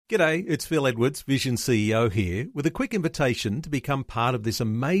G'day, it's Phil Edwards, Vision CEO here, with a quick invitation to become part of this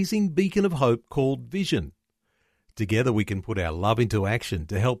amazing beacon of hope called Vision. Together we can put our love into action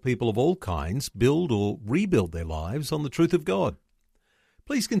to help people of all kinds build or rebuild their lives on the truth of God.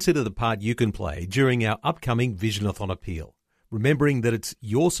 Please consider the part you can play during our upcoming Visionathon appeal, remembering that it's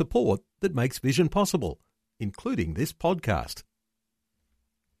your support that makes Vision possible, including this podcast.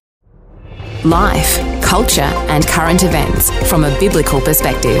 Life, culture and current events from a biblical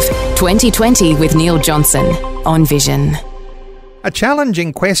perspective. 2020 with Neil Johnson on Vision. A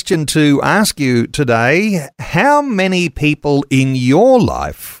challenging question to ask you today. How many people in your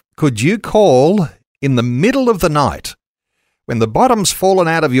life could you call in the middle of the night when the bottom's fallen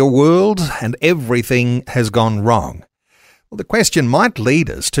out of your world and everything has gone wrong? Well, the question might lead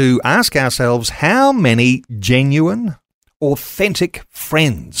us to ask ourselves, how many genuine, authentic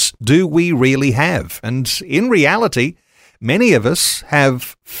friends do we really have? And in reality, many of us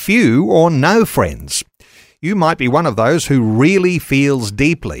have few or no friends. You might be one of those who really feels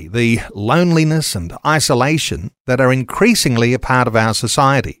deeply the loneliness and isolation that are increasingly a part of our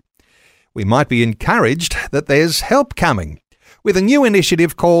society. We might be encouraged that there's help coming with a new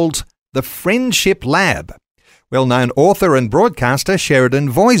initiative called the Friendship Lab. Well-known author and broadcaster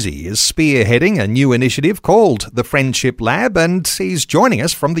Sheridan Voisey is spearheading a new initiative called the Friendship Lab, and he's joining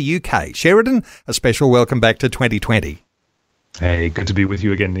us from the UK. Sheridan, a special welcome back to 2020. Hey, good to be with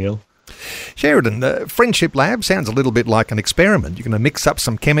you again, Neil. Sheridan, the Friendship Lab sounds a little bit like an experiment. You're going to mix up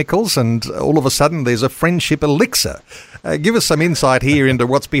some chemicals and all of a sudden there's a friendship elixir. Give us some insight here into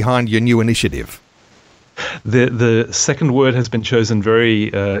what's behind your new initiative. The second word has been chosen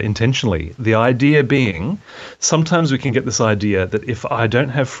very intentionally. The idea being, sometimes we can get this idea that if I don't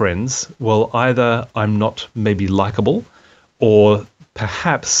have friends, well, either I'm not maybe likable, or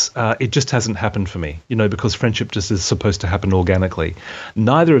perhaps it just hasn't happened for me, because friendship just is supposed to happen organically.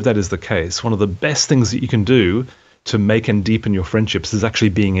 Neither of that is the case. One of the best things that you can do to make and deepen your friendships is actually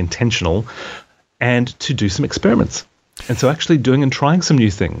being intentional and to do some experiments. And so actually doing and trying some new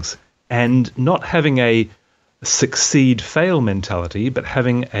things. And not having a succeed, fail mentality, but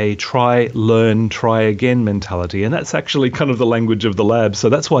having a try, learn, try again mentality. And that's actually kind of the language of the lab. So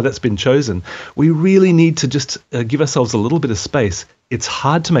that's why that's been chosen. We really need to just give ourselves a little bit of space. It's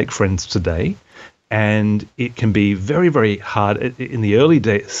hard to make friends today. And it can be very, very hard in the early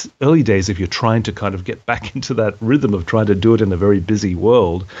days if you're trying to kind of get back into that rhythm of trying to do it in a very busy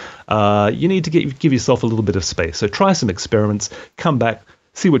world. You need to give yourself a little bit of space. So try some experiments, come back,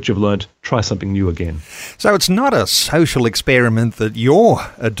 see what you've learned, try something new again. So it's not a social experiment that you're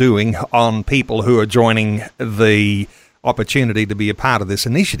doing on people who are joining the opportunity to be a part of this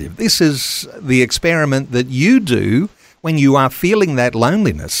initiative. This is the experiment that you do when you are feeling that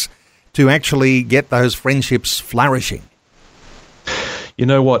loneliness to actually get those friendships flourishing. You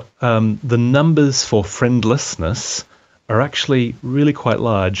know what? The numbers for friendlessness are actually really quite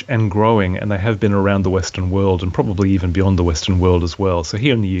large and growing, and they have been around the Western world and probably even beyond the Western world as well. So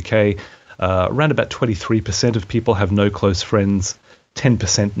here in the UK, around about 23% of people have no close friends,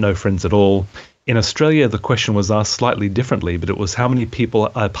 10% no friends at all. In Australia, the question was asked slightly differently, but it was how many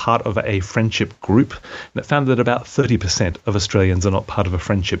people are part of a friendship group, and it found that about 30% of Australians are not part of a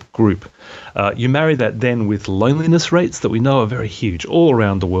friendship group. You marry that then with loneliness rates that we know are very huge all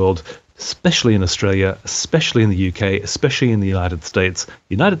around the world, especially in Australia, especially in the UK, especially in the United States. The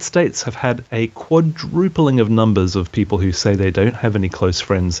United States have had a quadrupling of numbers of people who say they don't have any close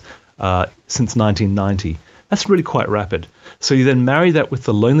friends since 1990. That's really quite rapid. So you then marry that with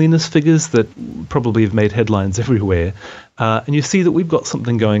the loneliness figures that probably have made headlines everywhere, and you see that we've got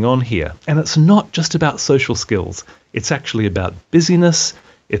something going on here. And it's not just about social skills. It's actually about busyness.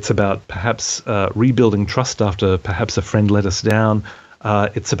 It's about perhaps rebuilding trust after perhaps a friend let us down.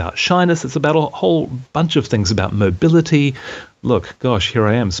 It's about shyness. It's about a whole bunch of things, about mobility. Look, gosh, here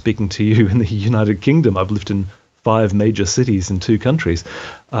I am speaking to you in the United Kingdom. I've lived in 5 major cities in 2 countries.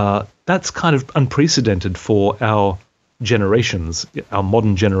 That's kind of unprecedented for our generations, our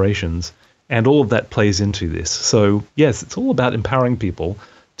modern generations, and all of that plays into this. So, yes, it's all about empowering people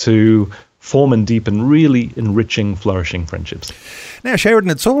to form and deepen really enriching, flourishing friendships. Now,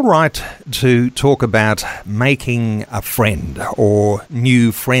 Sheridan, it's all right to talk about making a friend or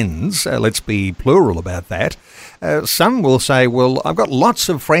new friends. Let's be plural about that. Some will say, well, I've got lots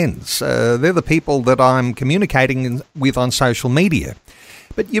of friends. They're the people that I'm communicating with on social media.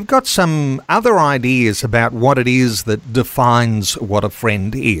 But you've got some other ideas about what it is that defines what a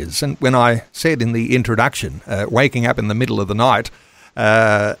friend is. And when I said in the introduction, waking up in the middle of the night,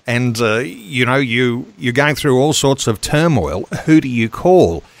 you're going through all sorts of turmoil, who do you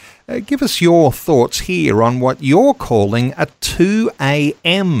call? Give us your thoughts here on what you're calling a 2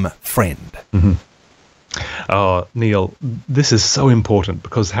 a.m. friend. Mm-hmm. Oh, Neil, this is so important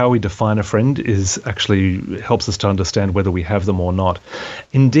because how we define a friend is actually helps us to understand whether we have them or not.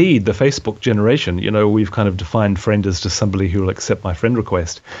 Indeed, the Facebook generation, we've kind of defined friend as just somebody who will accept my friend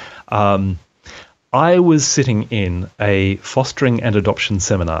request. I was sitting in a fostering and adoption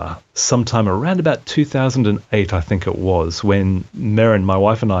seminar sometime around about 2008, I think it was, when Maren, my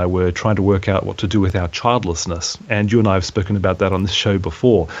wife, and I were trying to work out what to do with our childlessness. And you and I have spoken about that on this show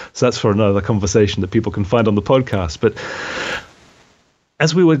before. So that's for another conversation that people can find on the podcast. But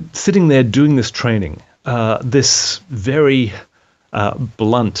as we were sitting there doing this training, this very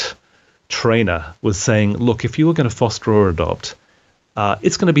blunt trainer was saying, look, if you were going to foster or adopt,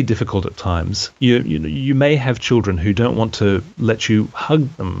 it's going to be difficult at times. You may have children who don't want to let you hug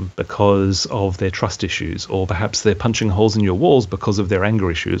them because of their trust issues, or perhaps they're punching holes in your walls because of their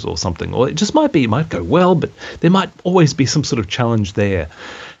anger issues or something. Or it might go well, but there might always be some sort of challenge there.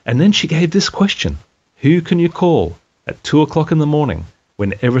 And then she gave this question: who can you call at 2 o'clock in the morning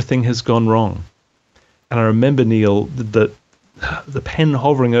when everything has gone wrong? And I remember, Neil, the pen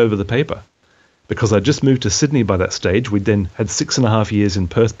hovering over the paper. Because I just moved to Sydney by that stage. We'd then had 6.5 years in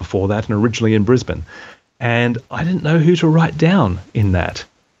Perth before that, and originally in Brisbane. And I didn't know who to write down in that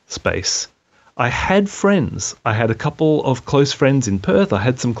space. I had friends. I had a couple of close friends in Perth. I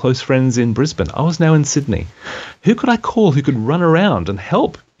had some close friends in Brisbane. I was now in Sydney. Who could I call who could run around and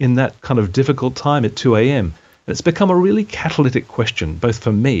help in that kind of difficult time at 2 a.m.? And it's become a really catalytic question, both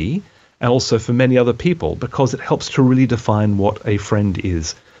for me and also for many other people, because it helps to really define what a friend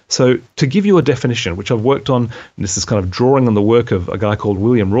is. So to give you a definition, which I've worked on, and this is kind of drawing on the work of a guy called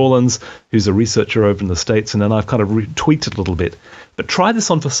William Rawlins, who's a researcher over in the States, and then I've kind of tweaked it a little bit. But try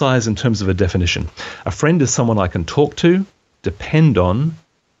this on for size in terms of a definition. A friend is someone I can talk to, depend on,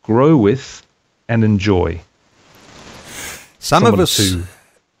 grow with, and enjoy. Some of us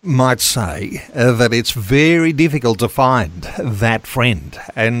might say that it's very difficult to find that friend.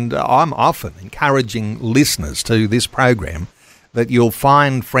 And I'm often encouraging listeners to this program that you'll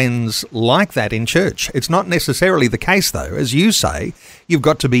find friends like that in church. It's not necessarily the case, though. As you say, you've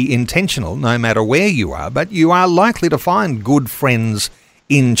got to be intentional no matter where you are, but you are likely to find good friends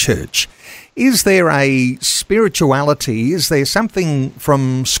in church. Is there a spirituality, is there something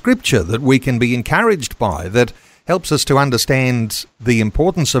from Scripture that we can be encouraged by that helps us to understand the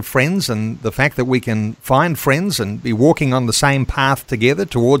importance of friends and the fact that we can find friends and be walking on the same path together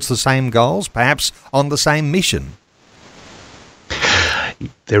towards the same goals, perhaps on the same mission?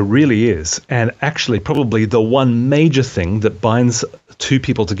 There really is. And actually, probably the one major thing that binds two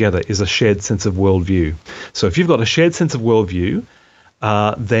people together is a shared sense of worldview. So if you've got a shared sense of worldview,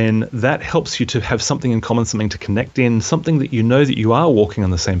 then that helps you to have something in common, something to connect in, something that you know that you are walking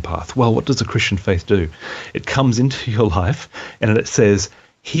on the same path. Well, what does the Christian faith do? It comes into your life and it says,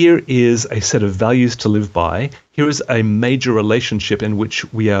 here is a set of values to live by. Here is a major relationship in which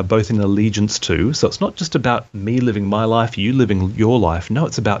we are both in allegiance to. So it's not just about me living my life, you living your life. No,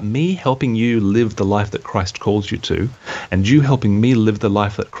 it's about me helping you live the life that Christ calls you to, and you helping me live the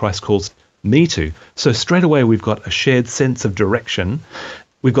life that Christ calls me to. So straight away, we've got a shared sense of direction.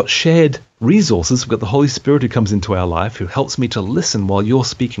 We've got shared resources. We've got the Holy Spirit who comes into our life, who helps me to listen while you're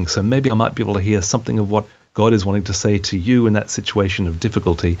speaking. So maybe I might be able to hear something of what God is wanting to say to you in that situation of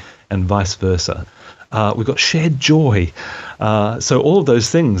difficulty, and vice versa. We've got shared joy. So all of those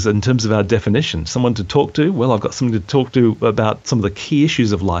things in terms of our definition. Someone to talk to, well, I've got something to talk to about some of the key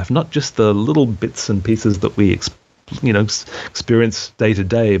issues of life, not just the little bits and pieces that we experience day to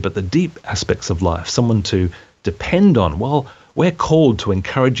day, but the deep aspects of life. Someone to depend on. Well, we're called to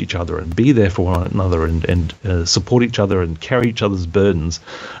encourage each other and be there for one another and support each other and carry each other's burdens.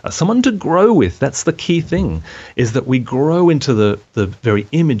 Someone to grow with. That's the key thing, is that we grow into the very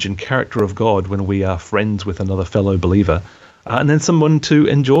image and character of God when we are friends with another fellow believer. And then someone to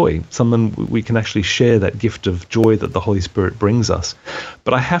enjoy, someone we can actually share that gift of joy that the Holy Spirit brings us.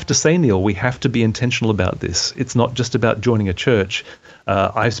 But I have to say, Neil, we have to be intentional about this. It's not just about joining a church.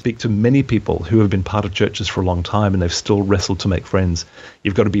 I speak to many people who have been part of churches for a long time and they've still wrestled to make friends.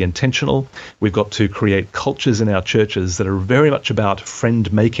 You've got to be intentional. We've got to create cultures in our churches that are very much about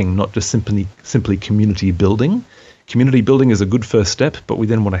friend making, not just simply community building. Community building is a good first step, but we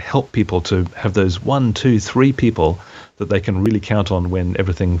then want to help people to have those 1, 2, 3 people that they can really count on when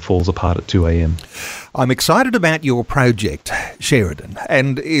everything falls apart at 2 a.m. I'm excited about your project, Sheridan,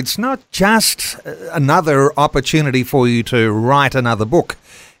 and it's not just another opportunity for you to write another book.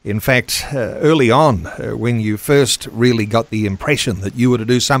 In fact, early on, when you first really got the impression that you were to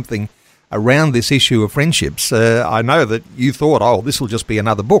do something around this issue of friendships, I know that you thought, oh, this will just be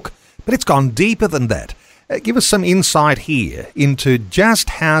another book. But it's gone deeper than that. Give us some insight here into just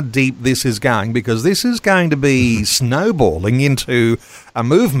how deep this is going, because this is going to be snowballing into a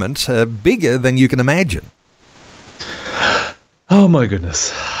movement bigger than you can imagine. Oh my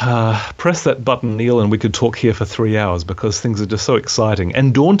goodness. Press that button, Neil, and we could talk here for 3 hours, because things are just so exciting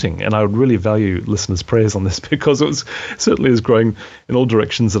and daunting. And I would really value listeners' prayers on this, because it certainly is growing in all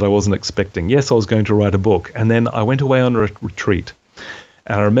directions that I wasn't expecting. Yes, I was going to write a book, and then I went away on a retreat.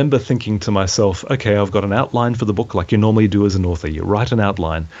 And I remember thinking to myself, okay, I've got an outline for the book like you normally do as an author. You write an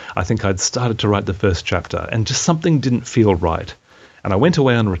outline. I think I'd started to write the first chapter, and just something didn't feel right. And I went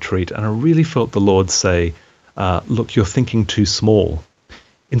away on a retreat, and I really felt the Lord say, look, you're thinking too small.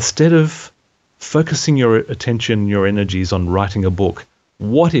 Instead of focusing your attention, your energies on writing a book,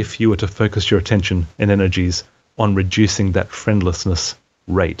 what if you were to focus your attention and energies on reducing that friendlessness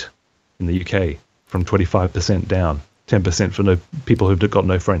rate in the UK from 25% down? 10% for people who've got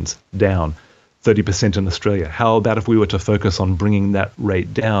no friends, down. 30% in Australia. How about if we were to focus on bringing that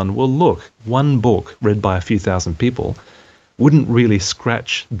rate down? Well, look, one book read by a few thousand people wouldn't really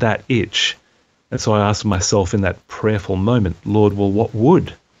scratch that itch. And so I asked myself in that prayerful moment, Lord, well, what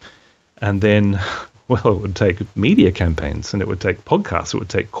would? And then, well, it would take media campaigns, and it would take podcasts, it would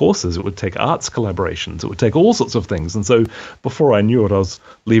take courses, it would take arts collaborations, it would take all sorts of things. And so before I knew it, I was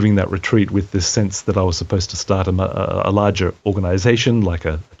leaving that retreat with this sense that I was supposed to start a larger organization, like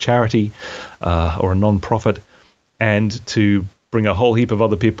a charity or a non-profit, and to bring a whole heap of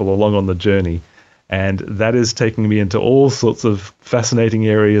other people along on the journey. And that is taking me into all sorts of fascinating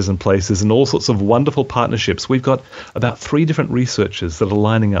areas and places and all sorts of wonderful partnerships. We've got about 3 different researchers that are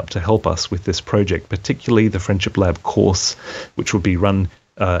lining up to help us with this project, particularly the Friendship Lab course, which will be run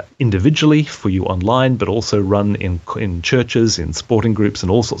individually for you online, but also run in churches, in sporting groups, and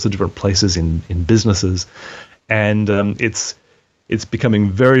all sorts of different places in businesses. And it's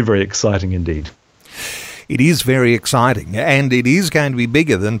becoming very, very exciting indeed. It is very exciting, and it is going to be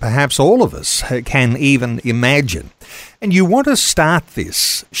bigger than perhaps all of us can even imagine. And you want to start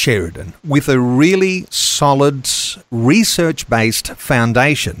this, Sheridan, with a really solid research-based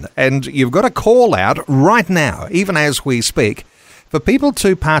foundation. And you've got a call out right now, even as we speak, for people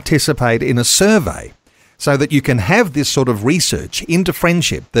to participate in a survey so that you can have this sort of research into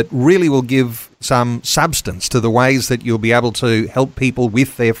friendship that really will give some substance to the ways that you'll be able to help people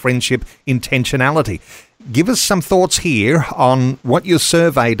with their friendship intentionality. Give us some thoughts here on what your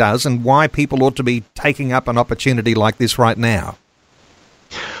survey does and why people ought to be taking up an opportunity like this right now.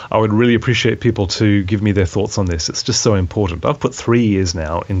 I would really appreciate people to give me their thoughts on this. It's just so important. I've put 3 years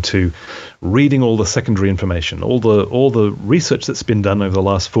now into reading all the secondary information, all the research that's been done over the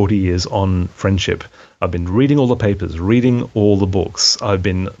last 40 years on friendship. I've been reading all the papers, reading all the books. I've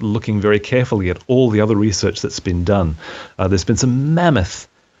been looking very carefully at all the other research that's been done. There's been some mammoth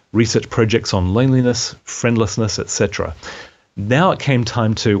research projects on loneliness, friendlessness, etc. Now it came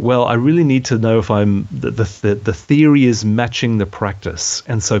time to, well, I really need to know if the theory is matching the practice.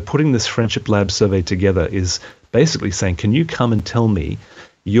 And so putting this Friendship Lab survey together is basically saying, can you come and tell me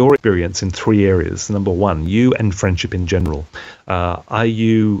your experience in 3 areas? Number 1, you and friendship in general. Are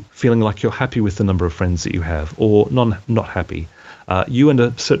you feeling like you're happy with the number of friends that you have, or not happy? You and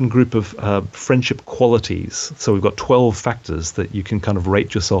a certain group of friendship qualities. So we've got 12 factors that you can kind of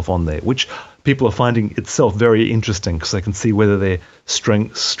rate yourself on there, which people are finding itself very interesting because they can see whether they're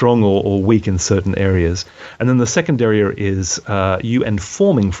strong or weak in certain areas. And then the second area is you and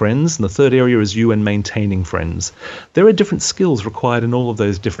forming friends. And the third area is you and maintaining friends. There are different skills required in all of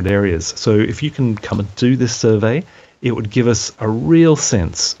those different areas. So if you can come and do this survey, it would give us a real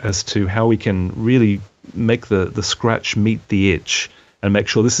sense as to how we can really make the scratch meet the itch and make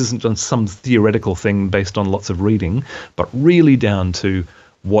sure this isn't just some theoretical thing based on lots of reading, but really down to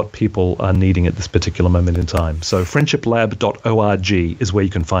what people are needing at this particular moment in time. So friendshiplab.org is where you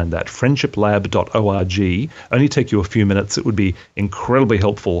can find that. friendshiplab.org. Only take you a few minutes. It would be incredibly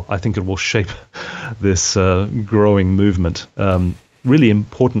helpful. I think it will shape this growing movement. Really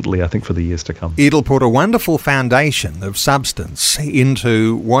importantly, I think, for the years to come. It'll put a wonderful foundation of substance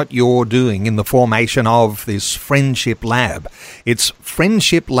into what you're doing in the formation of this Friendship Lab. It's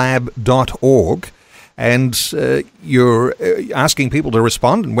friendshiplab.org, and you're asking people to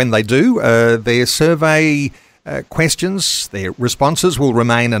respond, and when they do, their survey questions, their responses will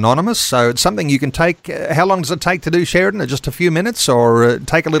remain anonymous, so it's something you can take. How long does it take to do, Sheridan? Just a few minutes, or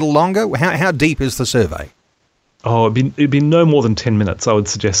take a little longer? How deep is the survey? Oh, it'd be no more than 10 minutes. I would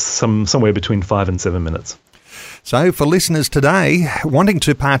suggest somewhere between 5 and 7 minutes. So for listeners today wanting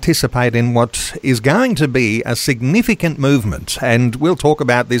to participate in what is going to be a significant movement, and we'll talk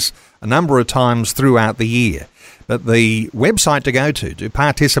about this a number of times throughout the year, But the website to go to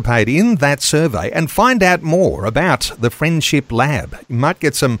participate in that survey and find out more about the Friendship Lab. You might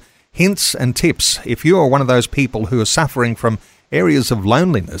get some hints and tips if you are one of those people who are suffering from areas of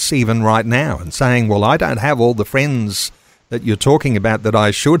loneliness even right now and saying, well, I don't have all the friends that you're talking about that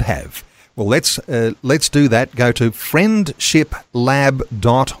I should have. Well, let's do that. Go to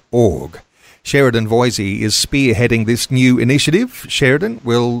friendshiplab.org. Sheridan Voisey is spearheading this new initiative. Sheridan,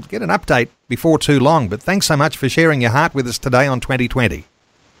 we'll get an update before too long, but thanks so much for sharing your heart with us today on 2020.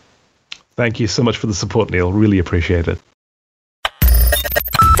 Thank you so much for the support, Neil. Really appreciate it.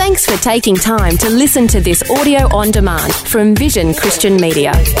 Thanks for taking time to listen to this audio on demand from Vision Christian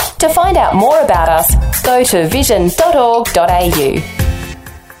Media. To find out more about us, go to vision.org.au.